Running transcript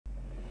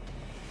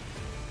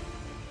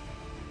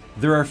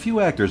There are few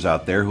actors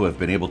out there who have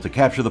been able to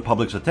capture the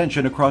public's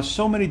attention across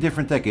so many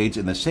different decades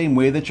in the same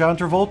way that John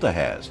Travolta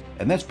has,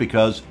 and that's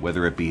because,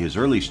 whether it be his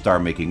early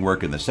star-making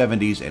work in the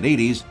 70s and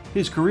 80s,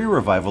 his career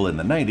revival in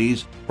the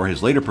 90s, or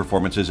his later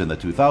performances in the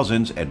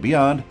 2000s and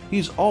beyond,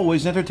 he's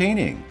always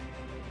entertaining.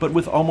 But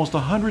with almost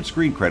 100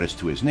 screen credits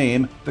to his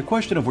name, the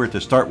question of where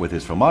to start with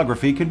his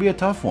filmography can be a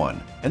tough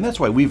one, and that's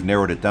why we've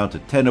narrowed it down to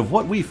 10 of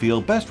what we feel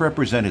best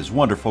represent his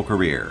wonderful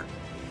career.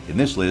 In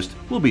this list,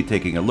 we'll be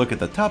taking a look at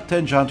the top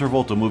 10 John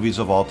Travolta movies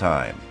of all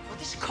time. Well,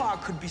 this car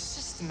could be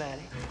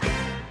systematic,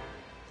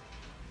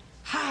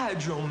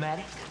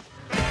 hydromatic,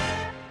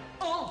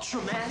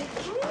 ultramatic.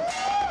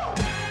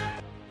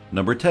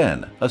 Number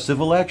 10. A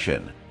Civil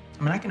Action.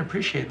 I mean, I can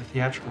appreciate the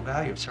theatrical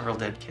value of several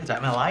dead kids. I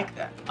mean, I like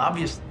that.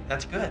 Obviously,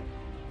 that's good.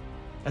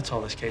 That's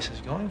all this case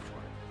is going for.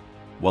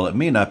 While it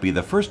may not be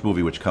the first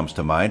movie which comes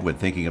to mind when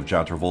thinking of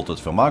John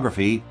Travolta's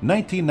filmography,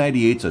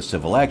 1998's A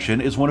Civil Action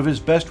is one of his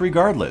best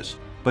regardless.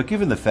 But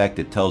given the fact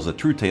it tells the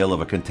true tale of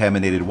a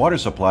contaminated water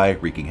supply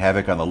wreaking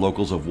havoc on the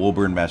locals of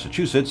Woburn,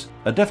 Massachusetts,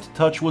 a deft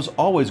touch was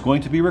always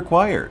going to be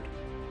required.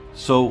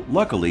 So,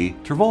 luckily,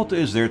 Travolta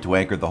is there to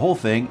anchor the whole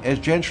thing as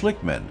Jan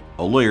Schlichtman,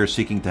 a lawyer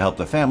seeking to help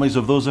the families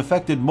of those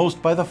affected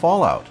most by the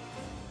fallout.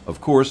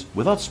 Of course,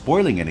 without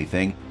spoiling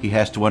anything, he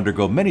has to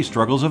undergo many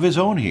struggles of his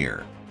own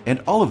here.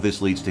 And all of this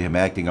leads to him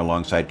acting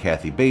alongside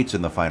Kathy Bates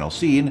in the final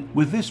scene,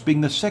 with this being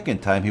the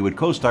second time he would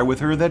co-star with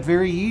her that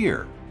very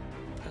year.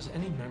 Has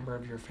any member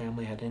of your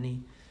family had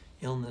any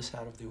illness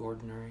out of the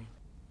ordinary?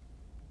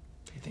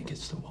 Do you think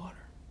it's the water?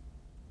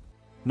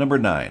 Number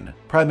 9.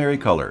 Primary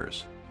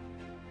Colors.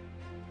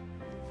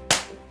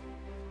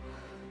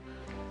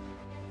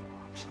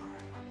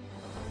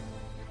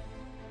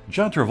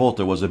 John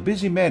Travolta was a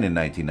busy man in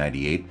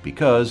 1998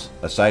 because,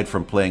 aside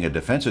from playing a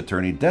defense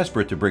attorney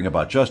desperate to bring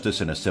about justice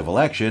in a civil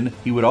action,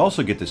 he would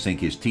also get to sink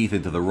his teeth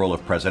into the role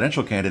of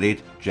presidential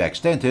candidate Jack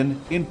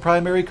Stanton in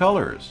Primary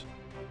Colors.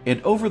 And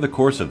over the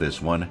course of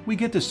this one, we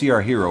get to see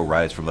our hero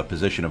rise from the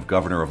position of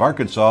governor of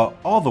Arkansas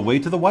all the way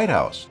to the White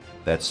House.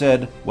 That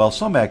said, while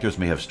some actors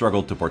may have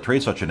struggled to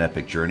portray such an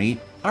epic journey,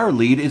 our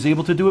lead is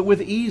able to do it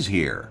with ease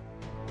here.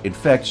 In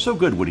fact, so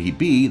good would he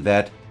be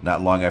that,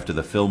 not long after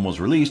the film was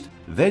released,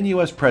 then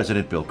U.S.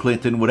 President Bill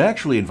Clinton would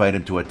actually invite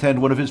him to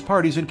attend one of his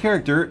parties in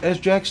character as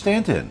Jack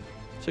Stanton.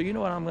 So you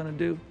know what I'm going to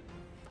do?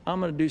 I'm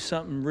going to do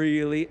something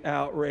really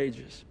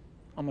outrageous.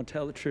 I'm going to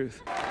tell the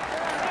truth.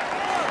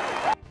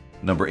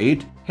 Number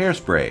 8.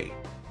 Hairspray.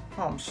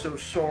 I'm so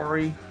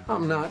sorry.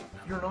 I'm not.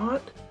 You're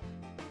not?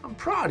 I'm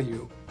proud of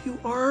you. You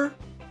are?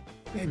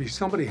 Maybe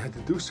somebody had to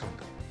do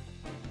something.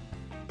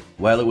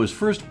 While it was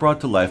first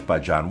brought to life by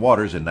John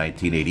Waters in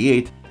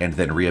 1988 and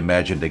then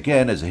reimagined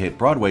again as a hit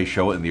Broadway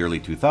show in the early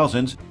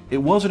 2000s, it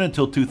wasn't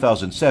until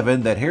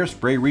 2007 that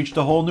Hairspray reached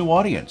a whole new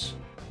audience.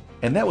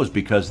 And that was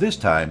because this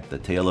time, the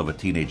tale of a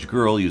teenage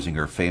girl using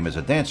her fame as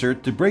a dancer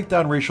to break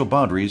down racial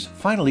boundaries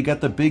finally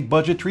got the big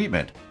budget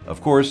treatment.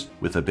 Of course,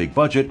 with a big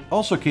budget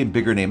also came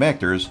bigger name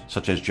actors,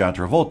 such as John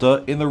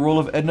Travolta in the role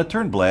of Edna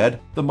Turnblad,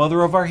 the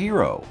mother of our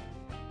hero.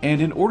 And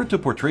in order to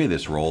portray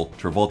this role,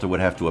 Travolta would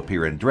have to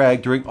appear in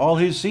drag during all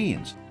his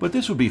scenes. But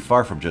this would be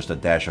far from just a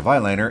dash of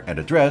eyeliner and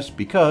a dress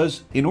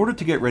because, in order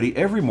to get ready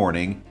every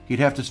morning, he'd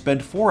have to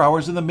spend 4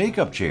 hours in the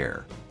makeup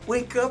chair.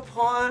 Wake up,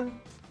 hon.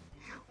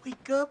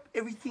 Wake up.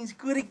 Everything's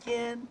good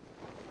again.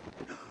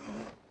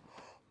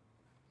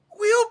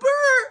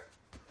 Wilbur!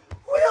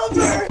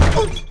 Wilbur!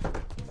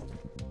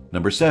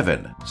 Number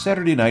 7.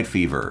 Saturday Night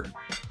Fever.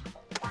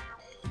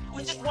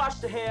 We just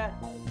washed the hair.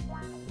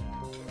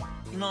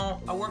 You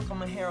know, I work on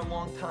my hair a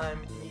long time,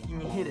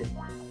 and you hit it.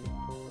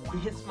 It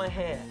hits my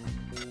hair.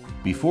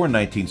 Before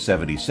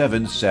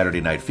 1977's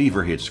Saturday Night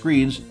Fever hit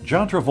screens,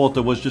 John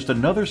Travolta was just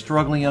another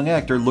struggling young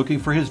actor looking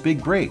for his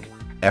big break.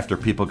 After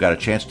people got a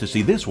chance to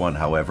see this one,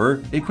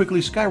 however, it quickly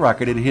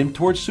skyrocketed him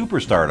towards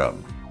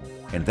superstardom.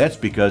 And that's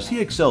because he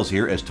excels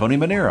here as Tony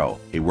Manero,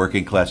 a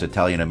working-class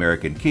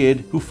Italian-American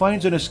kid who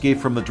finds an escape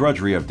from the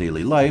drudgery of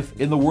daily life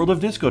in the world of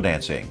disco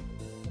dancing.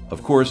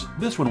 Of course,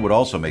 this one would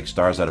also make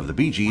stars out of the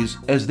Bee Gees,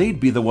 as they'd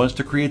be the ones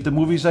to create the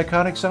movie's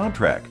iconic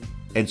soundtrack.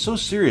 And so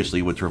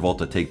seriously would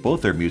Travolta take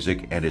both their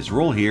music and his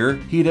role here,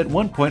 he'd at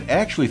one point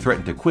actually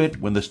threatened to quit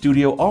when the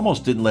studio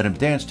almost didn't let him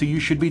dance to You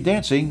Should Be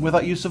Dancing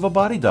without use of a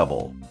body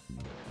double.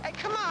 Hey,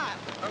 come on!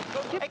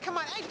 Hey, come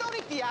on! Hey, don't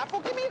eat the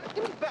apple! Give me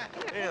back!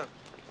 Yeah.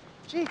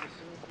 Jesus,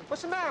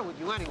 what's the matter with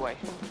you anyway?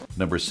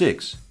 Number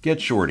 6. Get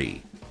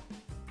Shorty.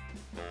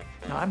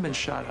 Now, I've been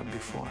shot up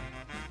before.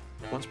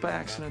 Once by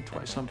accident,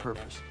 twice on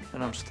purpose.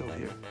 And I'm still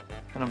here.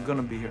 And I'm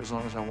gonna be here as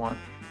long as I want.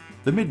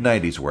 The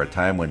mid-90s were a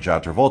time when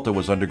John Travolta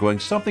was undergoing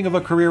something of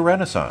a career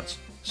renaissance.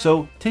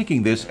 So,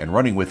 taking this and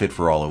running with it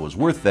for all it was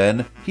worth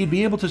then, he'd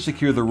be able to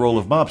secure the role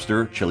of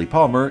mobster Chili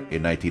Palmer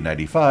in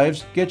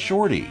 1995's Get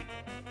Shorty.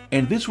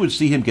 And this would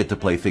see him get to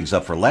play things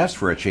up for laughs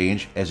for a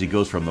change as he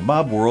goes from the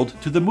mob world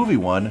to the movie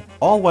one,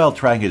 all while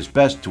trying his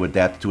best to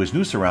adapt to his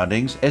new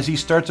surroundings as he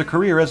starts a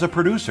career as a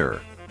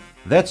producer.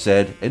 That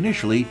said,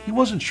 initially, he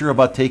wasn't sure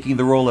about taking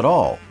the role at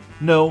all.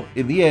 No,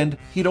 in the end,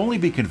 he'd only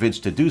be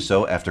convinced to do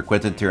so after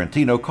Quentin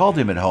Tarantino called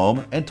him at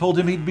home and told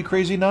him he'd be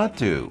crazy not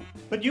to.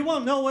 But you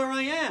won't know where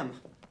I am.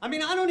 I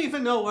mean, I don't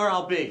even know where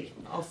I'll be.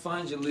 I'll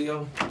find you,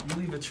 Leo. You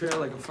leave a trail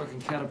like a fucking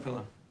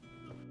caterpillar.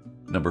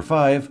 Number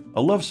 5,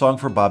 a love song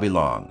for Bobby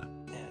Long.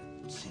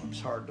 It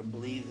seems hard to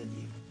believe that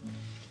you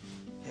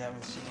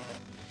haven't seen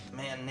a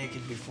man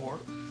naked before.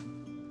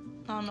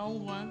 Not an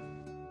old one.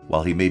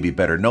 While he may be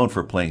better known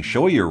for playing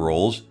showier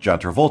roles, John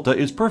Travolta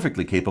is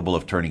perfectly capable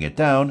of turning it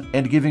down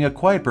and giving a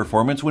quiet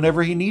performance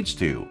whenever he needs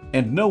to.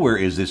 And nowhere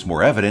is this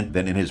more evident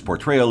than in his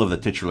portrayal of the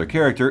titular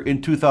character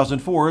in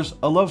 2004's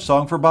A Love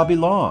Song for Bobby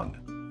Long.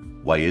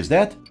 Why is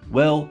that?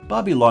 Well,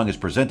 Bobby Long is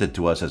presented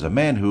to us as a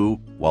man who,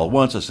 while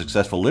once a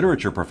successful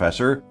literature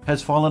professor,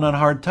 has fallen on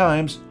hard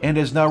times and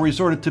has now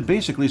resorted to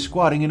basically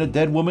squatting in a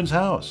dead woman's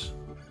house.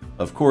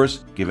 Of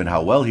course, given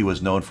how well he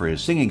was known for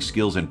his singing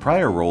skills in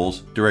prior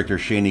roles, director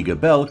Shani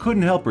Gabel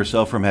couldn't help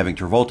herself from having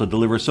Travolta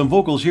deliver some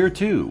vocals here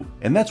too,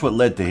 and that's what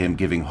led to him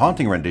giving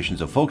haunting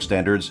renditions of folk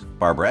standards,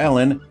 Barbara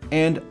Allen,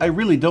 and I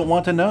Really Don't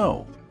Want to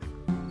Know.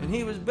 And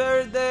he was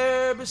buried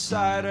there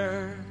beside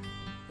her,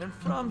 and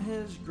from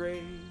his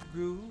grave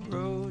grew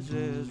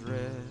roses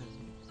red.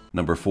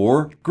 Number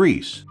 4,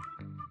 Grease.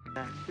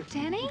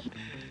 Danny?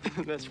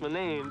 That's my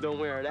name. Don't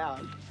wear it out.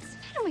 What's the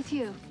matter with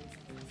you?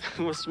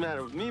 What's the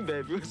matter with me,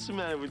 baby? What's the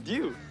matter with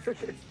you?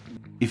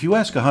 If you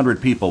ask 100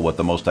 people what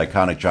the most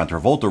iconic John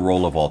Travolta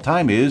role of all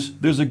time is,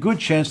 there's a good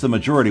chance the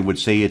majority would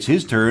say it's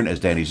his turn as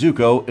Danny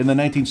Zuko in the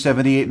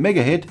 1978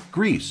 mega hit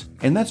Grease.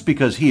 And that's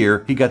because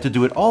here, he got to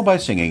do it all by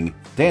singing,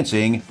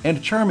 dancing,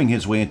 and charming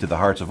his way into the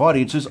hearts of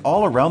audiences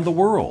all around the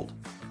world.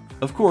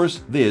 Of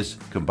course, this,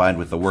 combined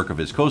with the work of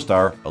his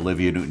co-star,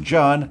 Olivia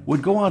Newton-John,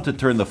 would go on to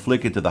turn the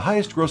flick into the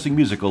highest-grossing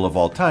musical of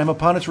all time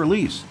upon its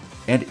release.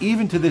 And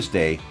even to this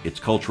day,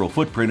 its cultural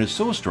footprint is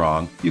so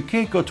strong, you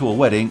can't go to a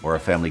wedding or a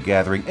family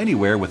gathering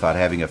anywhere without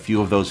having a few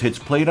of those hits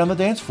played on the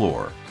dance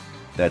floor.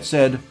 That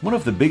said, one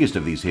of the biggest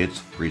of these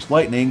hits, Greased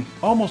Lightning,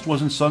 almost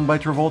wasn't sung by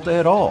Travolta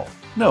at all.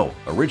 No,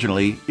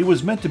 originally, it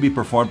was meant to be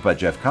performed by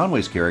Jeff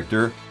Conway's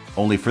character,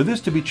 only for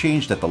this to be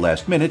changed at the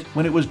last minute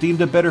when it was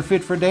deemed a better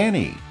fit for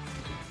Danny.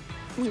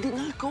 We did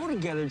not go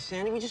together,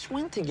 Sandy. We just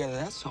went together,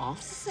 that's all.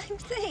 It's the same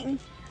thing.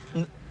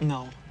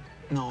 No.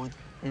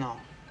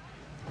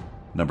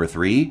 Number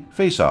 3,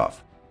 Face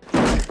Off.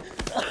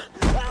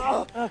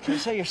 Okay,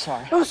 say you're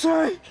sorry. I'm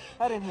sorry.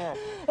 I didn't hear it.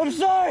 I'm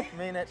sorry. I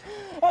mean it.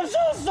 I'm so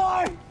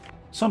sorry.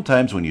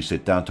 Sometimes when you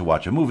sit down to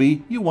watch a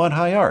movie, you want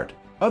high art.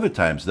 Other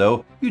times,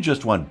 though, you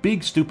just want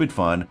big, stupid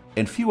fun,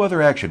 and few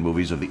other action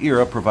movies of the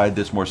era provide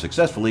this more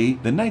successfully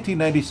than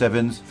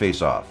 1997's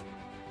Face Off.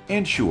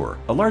 And sure,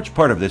 a large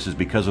part of this is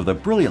because of the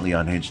brilliantly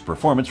unhinged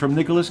performance from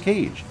Nicolas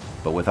Cage.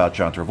 But without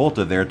John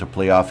Travolta there to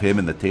play off him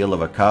in the tale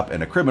of a cop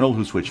and a criminal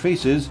who switch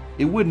faces,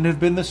 it wouldn't have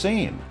been the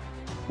same.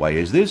 Why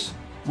is this?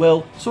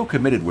 Well, so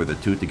committed were the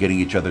two to getting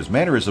each other's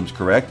mannerisms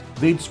correct,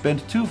 they'd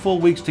spent 2 full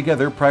weeks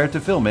together prior to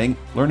filming,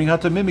 learning how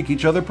to mimic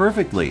each other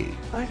perfectly.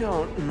 I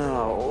don't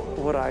know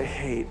what I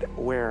hate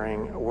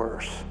wearing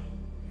worse.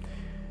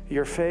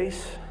 Your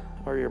face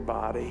or your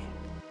body?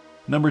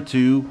 Number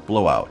 2,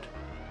 Blowout.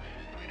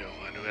 We don't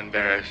want to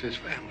embarrass his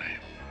family.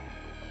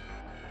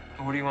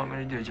 What do you want me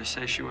to do? Just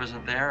say she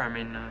wasn't there? I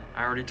mean,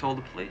 I already told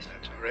the police.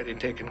 That's already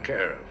taken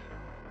care of.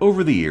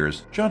 Over the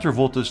years, John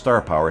Travolta's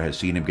star power has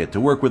seen him get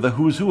to work with a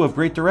who's who of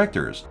great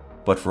directors.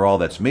 But for all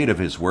that's made of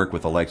his work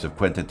with the likes of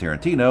Quentin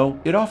Tarantino,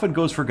 it often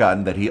goes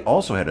forgotten that he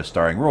also had a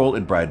starring role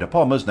in Brian De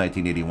Palma's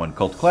 1981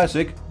 cult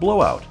classic,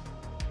 Blowout.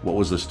 What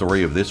was the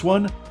story of this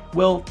one?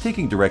 Well,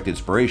 taking direct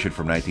inspiration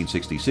from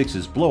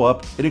 1966's Blow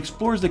Up, it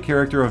explores the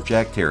character of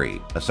Jack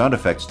Terry, a sound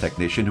effects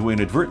technician who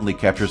inadvertently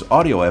captures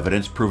audio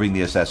evidence proving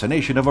the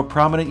assassination of a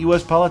prominent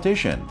US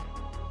politician.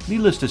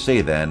 Needless to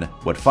say then,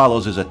 what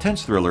follows is a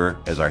tense thriller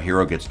as our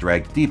hero gets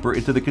dragged deeper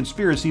into the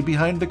conspiracy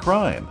behind the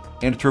crime.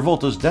 And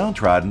Travolta's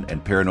downtrodden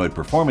and paranoid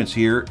performance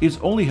here is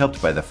only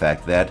helped by the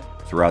fact that,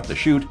 throughout the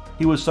shoot,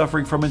 he was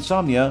suffering from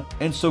insomnia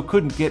and so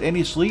couldn't get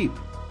any sleep.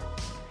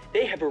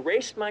 They have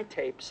erased my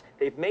tapes,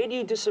 they've made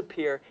you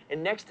disappear,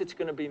 and next it's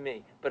gonna be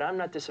me. But I'm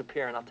not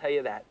disappearing, I'll tell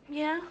you that.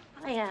 Yeah,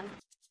 I am.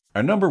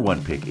 Our number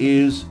 1 pick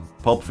is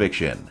Pulp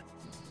Fiction.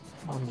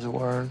 Mom's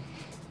word.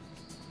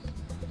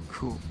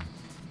 Cool.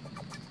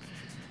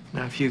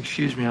 Now, if you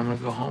excuse me, I'm gonna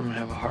go home and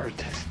have a heart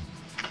attack.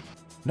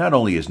 Not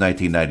only is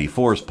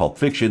 1994's Pulp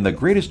Fiction the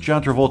greatest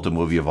John Travolta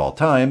movie of all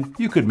time,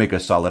 you could make a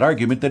solid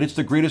argument that it's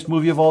the greatest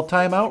movie of all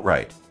time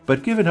outright.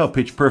 But given how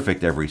pitch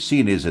perfect every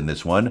scene is in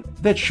this one,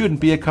 that shouldn't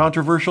be a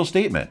controversial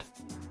statement.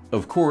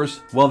 Of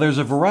course, while there's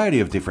a variety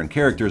of different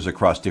characters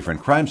across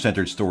different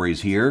crime-centered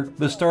stories here,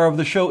 the star of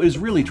the show is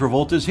really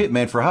Travolta's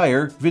hitman for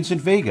hire,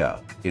 Vincent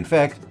Vega. In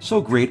fact,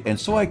 so great and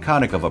so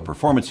iconic of a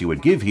performance he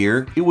would give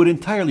here, it would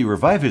entirely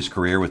revive his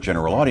career with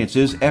general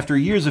audiences after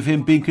years of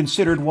him being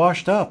considered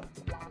washed up.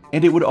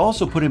 And it would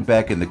also put him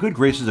back in the good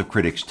graces of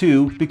critics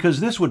too, because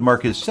this would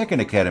mark his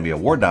second Academy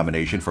Award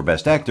nomination for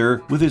Best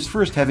Actor, with his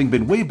first having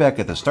been way back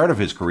at the start of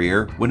his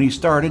career when he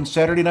starred in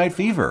Saturday Night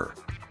Fever.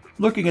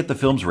 Looking at the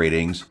film's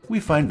ratings,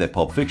 we find that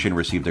Pulp Fiction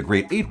received a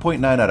great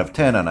 8.9 out of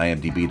 10 on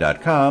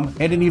IMDb.com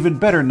and an even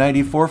better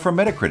 94 from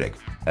Metacritic.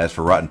 As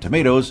for Rotten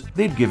Tomatoes,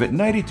 they'd give it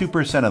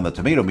 92% on the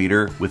tomato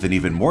meter, with an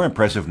even more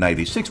impressive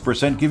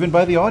 96% given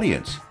by the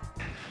audience.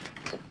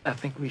 I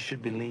think we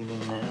should be leaving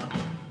now.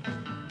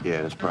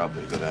 Yeah, it's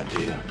probably a good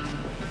idea.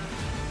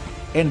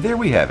 And there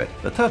we have it,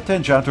 the top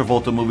 10 John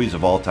Travolta movies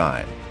of all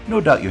time. No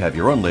doubt you have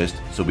your own list,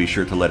 so be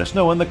sure to let us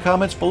know in the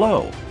comments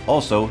below.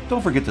 Also,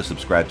 don't forget to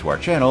subscribe to our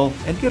channel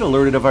and get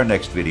alerted of our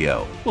next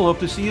video. We'll hope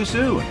to see you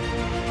soon.